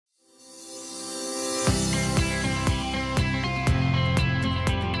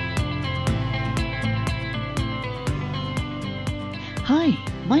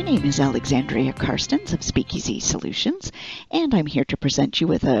name is Alexandria Karstens of Speakeasy Solutions, and I'm here to present you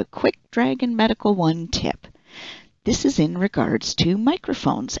with a quick Dragon Medical One tip. This is in regards to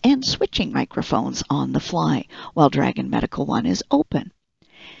microphones and switching microphones on the fly while Dragon Medical One is open.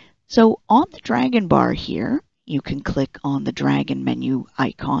 So on the Dragon bar here, you can click on the Dragon menu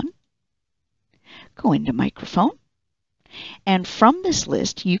icon, go into microphone, and from this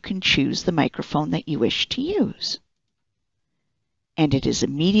list you can choose the microphone that you wish to use. And it is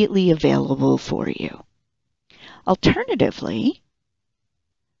immediately available for you. Alternatively,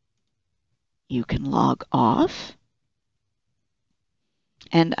 you can log off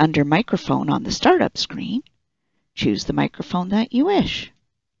and under microphone on the startup screen, choose the microphone that you wish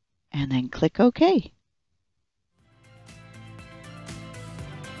and then click OK.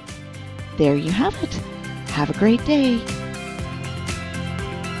 There you have it. Have a great day.